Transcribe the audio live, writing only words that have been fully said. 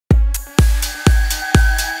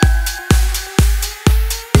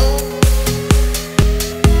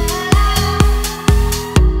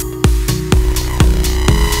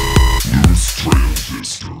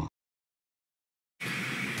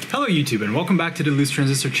YouTube, and welcome back to the Loose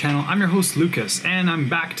Transistor channel. I'm your host Lucas, and I'm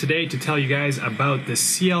back today to tell you guys about the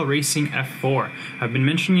CL Racing F4. I've been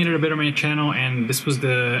mentioning it a bit on my channel, and this was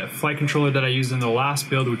the flight controller that I used in the last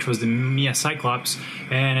build, which was the Mia Cyclops.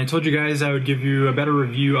 And I told you guys I would give you a better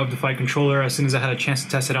review of the flight controller as soon as I had a chance to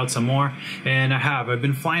test it out some more, and I have. I've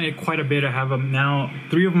been flying it quite a bit. I have now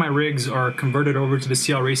 3 of my rigs are converted over to the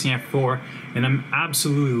CL Racing F4, and I'm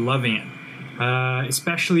absolutely loving it.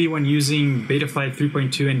 Especially when using Betaflight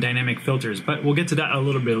 3.2 and dynamic filters, but we'll get to that a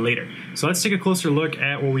little bit later. So let's take a closer look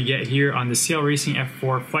at what we get here on the CL Racing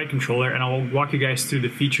F4 flight controller, and I'll walk you guys through the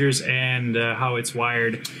features and how it's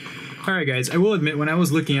wired. Alright guys, I will admit when I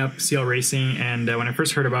was looking up CL Racing and when I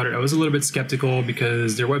first heard about it, I was a little bit skeptical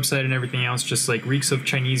because their website and everything else just like reeks of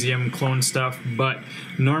Chinesium clone stuff, but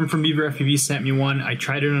Norm from Beaver FPV sent me one. I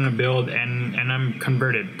tried it on a build and I'm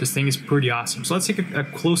converted. This thing is pretty awesome. So let's take a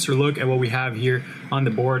closer look at what we have here on the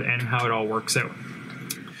board and how it all works out.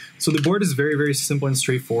 So the board is very, very simple and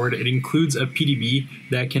straightforward. It includes a PDB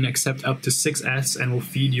that can accept up to 6S and will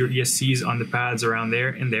feed your ESCs on the pads around there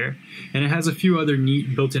and there. And it has a few other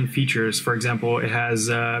neat built-in features. For example, it has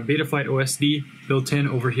Betaflight OSD built in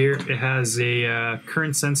over here. It has a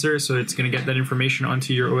current sensor, so it's going to get that information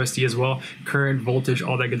onto your OSD as well. Current, voltage,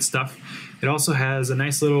 all that good stuff. It also has a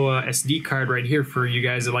nice little SD card right here for you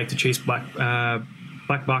guys that like to chase black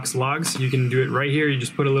box logs. You can do it right here. You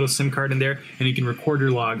just put a little SIM card in there and you can record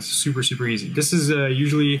your logs super easy. This is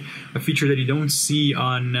usually a feature that you don't see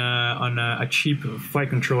on a cheap flight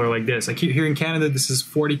controller like this. I keep hearing in Canada this is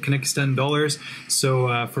 $40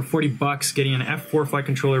 so for 40 bucks getting an F4 flight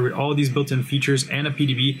controller with all these built-in features and a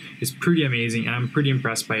PDB is pretty amazing, and I'm pretty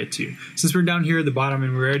impressed by it too. Since we're down here at the bottom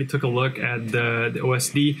and we already took a look at the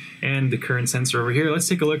OSD and the current sensor over here, let's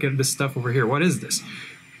take a look at this stuff over here. What is this?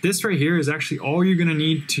 This right here is actually all you're gonna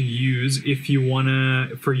need to use if you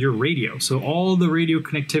wanna, for your radio. So all the radio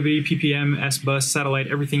connectivity, PPM, S-Bus, satellite,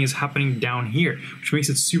 everything is happening down here, which makes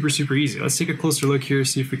it super easy. Let's take a closer look here,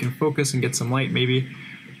 see if we can focus and get some light maybe.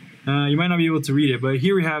 You might not be able to read it, but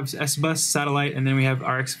here we have S-Bus, satellite, and then we have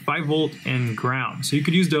RX 5 volt and ground. So you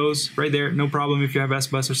could use those right there, no problem if you have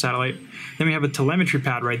S-Bus or satellite. Then we have a telemetry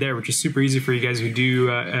pad right there, which is super easy for you guys who do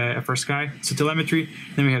FR Sky. So telemetry.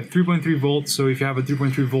 Then we have 3.3 volts, so if you have a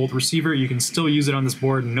 3.3 volt receiver, you can still use it on this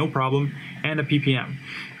board, no problem, and a PPM.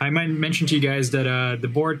 I might mention to you guys that the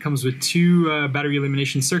board comes with 2 battery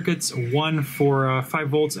elimination circuits, one for 5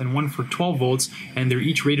 volts and one for 12 volts, and they're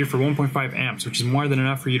each rated for 1.5 amps, which is more than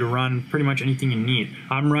enough for you to run pretty much anything you need.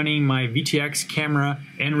 I'm running my VTX camera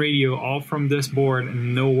and radio all from this board,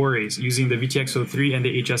 no worries, using the VTX03 and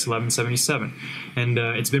the HS1177, and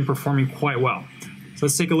it's been performing quite well. So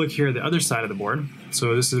let's take a look here at the other side of the board.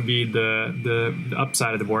 So this would be the up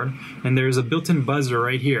side of the board, and there's a built-in buzzer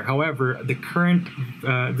right here. However, the current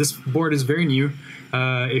this board is very new.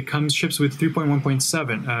 It ships with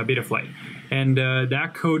 3.1.7 Betaflight, and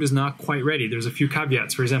that code is not quite ready. There's a few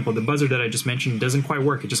caveats. For example, the buzzer that I just mentioned doesn't quite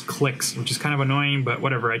work. It just clicks, which is kind of annoying, but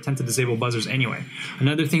whatever. I tend to disable buzzers anyway.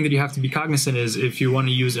 Another thing that you have to be cognizant is if you want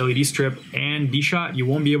to use LED strip and D-Shot, you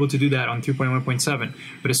won't be able to do that on 3.1.7.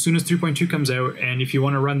 But as soon as 3.2 comes out, and if you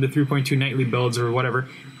want to run the 3.2 nightly builds or whatever,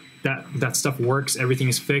 that stuff works, everything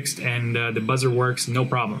is fixed, and the buzzer works, no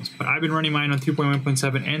problems. But I've been running mine on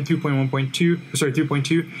 3.1.7 and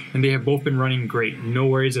 3.2, and they have both been running great. No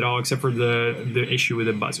worries at all, except for the issue with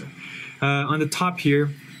the buzzer. On the top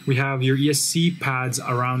here, we have your ESC pads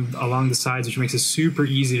along the sides, which makes it super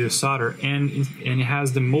easy to solder, and it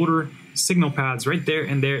has the motor signal pads right there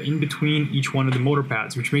and there in between each one of the motor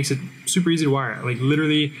pads, which makes it super easy to wire. Like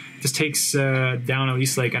literally this takes down at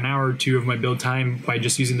least like an hour or 2 of my build time by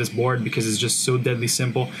just using this board, because it's just so deadly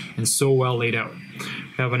simple and so well laid out.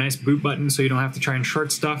 We have a nice boot button so you don't have to try and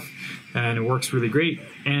short stuff, and it works really great.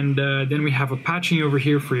 And then we have a patching over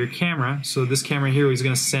here for your camera. So this camera here is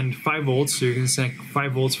going to send 5 volts, so you can send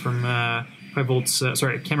 5 volts from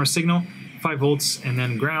camera signal, 5 volts, and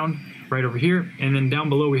then ground right over here. And then down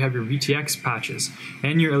below we have your VTX patches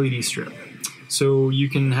and your LED strip. So you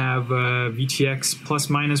can have VTX plus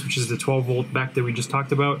minus, which is the 12 volt back that we just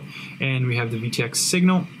talked about, and we have the VTX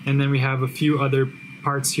signal, and then we have a few other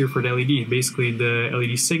parts here for the LED, basically the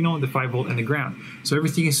LED signal, the 5 volt, and the ground. So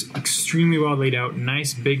everything is extremely well laid out,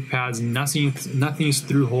 nice big pads, nothing is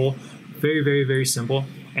through hole, very simple,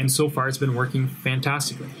 and so far it's been working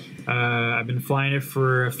fantastically. I've been flying it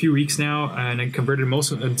for a few weeks now, and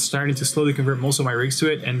I'm starting to slowly convert most of my rigs to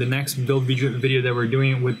it, and the next build video that we're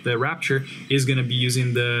doing with the Rapture is going to be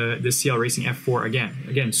using the CL Racing F4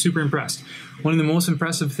 again, super impressed. One of the most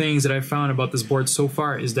impressive things that I found about this board so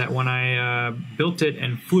far is that when I built it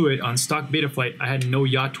and flew it on stock Betaflight, I had no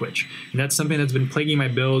yaw twitch, and that's something that's been plaguing my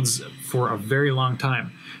builds for a very long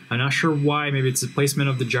time. I'm not sure why. Maybe it's the placement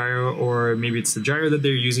of the gyro, or maybe it's the gyro that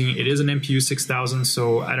they're using. It is an MPU 6000,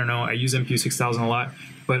 so I don't know. I use MPU 6000 a lot,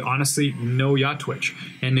 but honestly, no yaw twitch.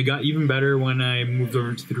 And it got even better when I moved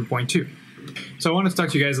over to 3.2. So I wanted to talk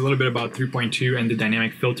to you guys a little bit about 3.2 and the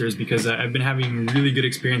dynamic filters, because I've been having really good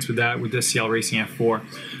experience with that with the CL Racing F4.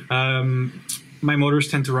 My motors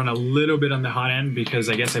tend to run a little bit on the hot end because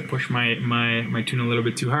I guess I push my tune a little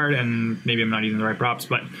bit too hard, and maybe I'm not using the right props,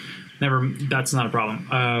 but that's not a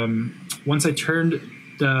problem. Once I turned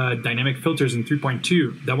the dynamic filters in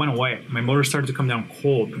 3.2, that went away. My motors started to come down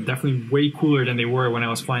cold, definitely way cooler than they were when I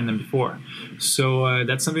was flying them before. So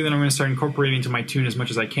that's something that I'm going to start incorporating into my tune as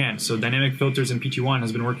much as I can. So dynamic filters in PT1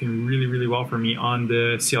 has been working really, really well for me on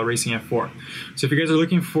the CL Racing F4. So if you guys are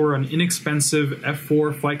looking for an inexpensive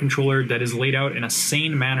F4 flight controller that is laid out in a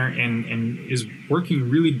sane manner and is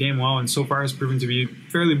working really damn well, and so far has proven to be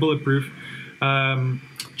fairly bulletproof,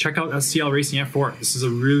 check out a CL Racing F4. This is a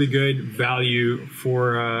really good value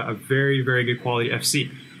for a very, very good quality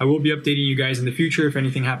FC. I will be updating you guys in the future if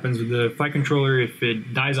anything happens with the flight controller, if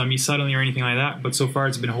it dies on me suddenly or anything like that, but so far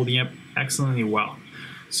it's been holding up excellently well.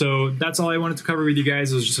 So that's all I wanted to cover with you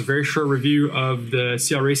guys. It was just a very short review of the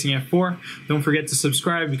CL Racing F4. Don't forget to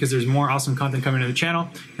subscribe because there's more awesome content coming to the channel.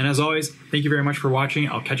 And as always, thank you very much for watching.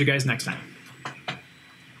 I'll catch you guys next time.